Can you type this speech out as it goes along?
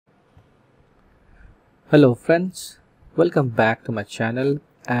Hello friends, welcome back to my channel,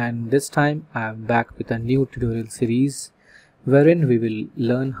 and this time I am back with a new tutorial series wherein we will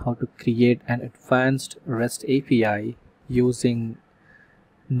learn how to create an advanced REST API using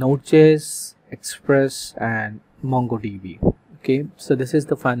Node.js, Express and MongoDB. Okay, so this is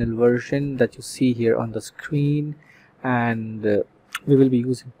the final version that you see here on the screen, and we will be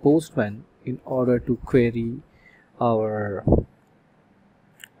using Postman in order to query our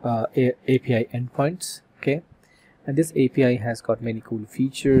API endpoints. Okay, and this API has got many cool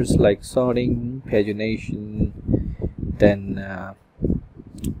features like sorting, pagination, then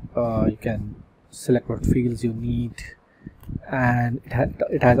you can select what fields you need, and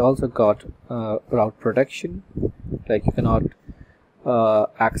it has also got route protection, like you cannot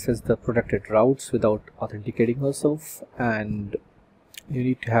access the protected routes without authenticating yourself, and you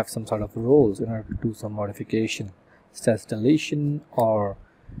need to have some sort of roles in order to do some modification, such as deletion or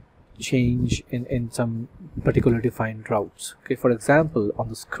change in some particular defined routes. Okay, for example, on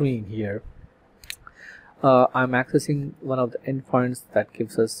the screen here I'm accessing one of the endpoints that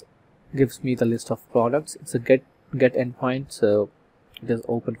gives me the list of products. It's a get endpoint, so it is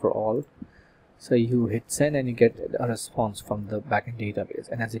open for all. So you hit send and you get a response from the backend database,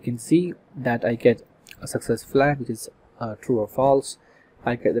 and as you can see that I get a success flag, which is true or false.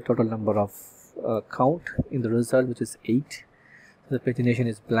 I get the total number of count in the result, which is 8. The pagination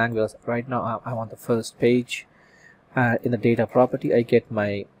is blank because right now I'm on the first page. In the data property, I get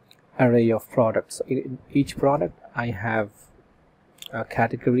my array of products. In each product, I have a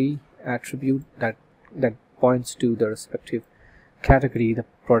category attribute that points to the respective category the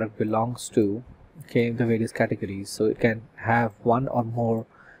product belongs to. Okay, the various categories. So it can have one or more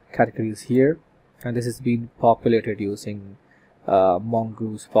categories here, and this is being populated using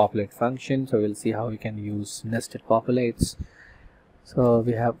Mongoose populate function. So we'll see how we can use nested populates. So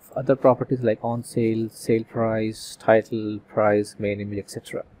we have other properties like on sale, sale price, title, price, main image,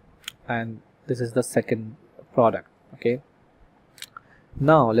 etc. And this is the second product. Okay,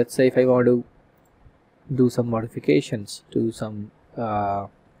 now let's say if I want to do some modifications to some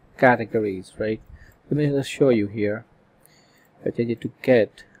categories, right? Let me just show you here. If I change it to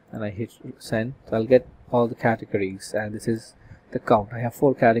get and I hit send, so I'll get all the categories, and this is the count. I have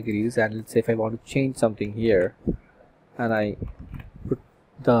 4 categories, and let's say if I want to change something here and I put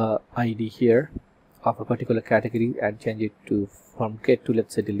the ID here of a particular category and change it to from get to,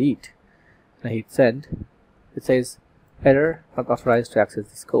 let's say, delete, and I hit send, it says error, not authorized to access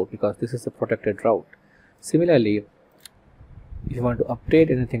this code because this is a protected route. Similarly, if you want to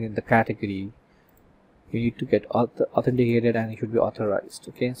update anything in the category, you need to get authenticated and it should be authorized.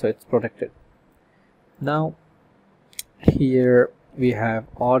 Okay, so it's protected. Now here we have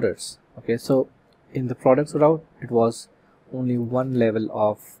orders. Okay, so in the products route it was only one level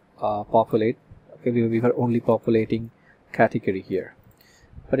of populate. Okay, we were only populating category here,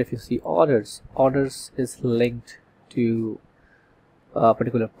 but if you see orders is linked to a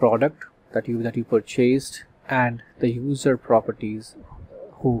particular product that you purchased and the user properties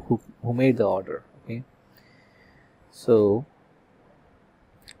who made the order. Okay, so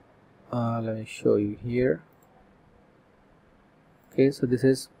let me show you here. Okay, so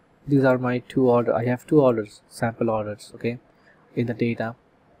these are my 2 orders. I have 2 orders, sample orders, okay, in the data.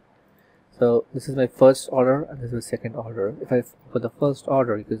 So this is my first order and this is the second order. If I put the first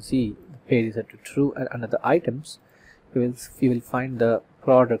order, you can see the page is set to true, and under the items you will find the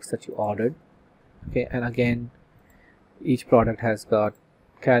products that you ordered. Okay, and again each product has got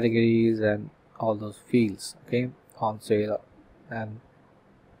categories and all those fields. Okay, on sale and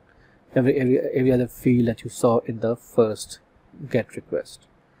every other field that you saw in the first get request.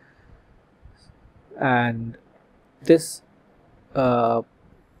 And this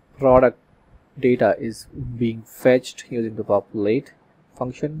product data is being fetched using the populate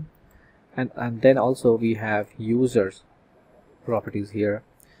function, and then also we have users properties here.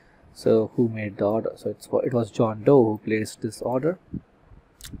 So who made the order? So it was John Doe who placed this order,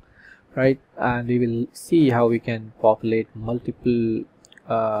 right? And we will see how we can populate multiple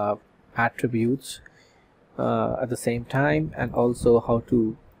attributes at the same time, and also how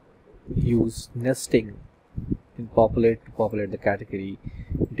to use nesting in populate to populate the category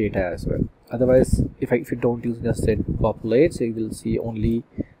data as well. Otherwise, if you don't use nested populate, so you will see only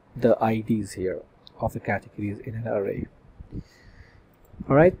the IDs here of the categories in an array.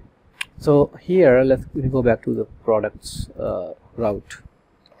 All right, so here let me go back to the products route.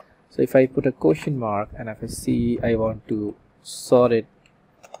 So if I put a question mark and if I see I want to sort it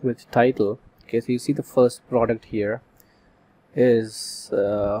with title. Okay, so you see the first product here is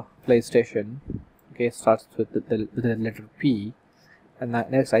PlayStation. Okay, it starts with the letter P, and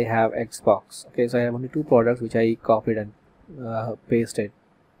next I have Xbox. Okay, so I have only two products which I copied and pasted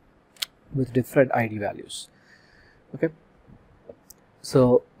with different ID values. Okay,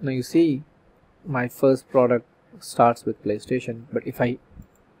 so now you see my first product starts with PlayStation, but if I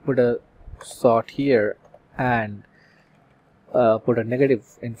put a sort here and put a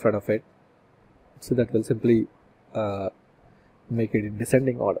negative in front of it, so that will simply make it in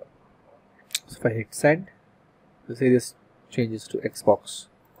descending order. So if I hit send, you see this changes to Xbox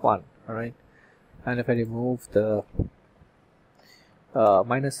One. Alright, and if I remove the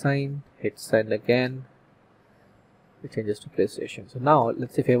minus sign, hit send again, it changes to PlayStation. So now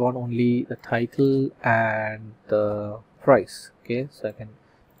let's say if I want only the title and the price. Okay, so I can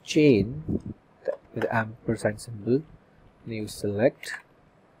chain with the ampersand symbol, and you select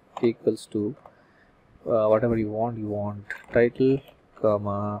equals to whatever you want title,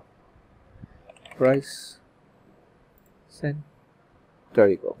 comma, price, send. There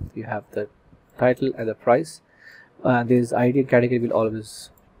you go, you have the title and the price. This ID and category will always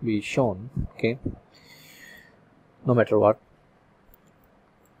be shown, okay, no matter what.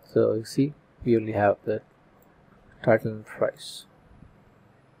 So you see we only have the title and price,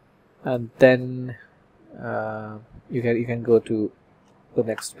 and then you can go to the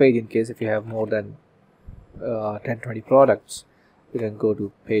next page. In case if you have more than 10-20 products, you can go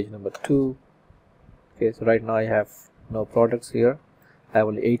to page number 2. Okay, so right now I have no products here. I have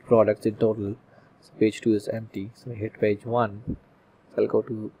only 8 products in total, so page 2 is empty. So I hit page 1, so I'll go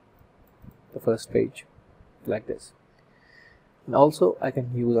to the first page like this. And also I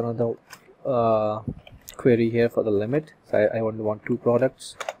can use another query here for the limit. So I only want 2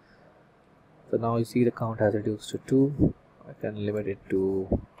 products. So now you see the count has reduced to 2. I can limit it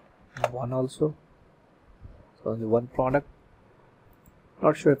to 1 also. So only 1 product.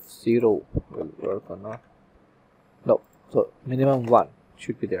 Not sure if 0 will work or not. No, so minimum 1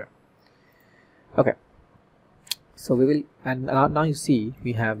 should be there. Okay, so we will, and now you see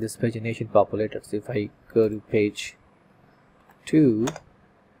we have this pagination populated. So if I go to page 2,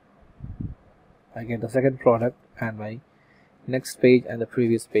 I get the second product, and my next page and the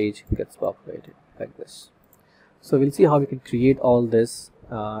previous page gets populated like this. So we'll see how we can create all this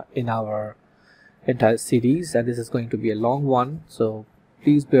in our entire series, and this is going to be a long one, so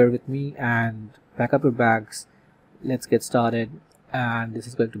please bear with me and pack up your bags. Let's get started, and this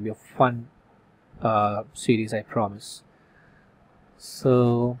is going to be a fun series, I promise.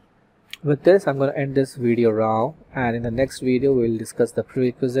 So with this, I'm going to end this video now, and in the next video we'll discuss the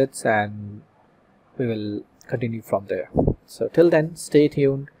prerequisites and we will continue from there. So till then, stay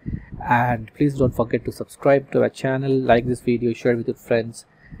tuned, and please don't forget to subscribe to our channel, like this video, share it with your friends,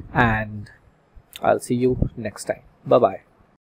 and I'll see you next time. Bye bye.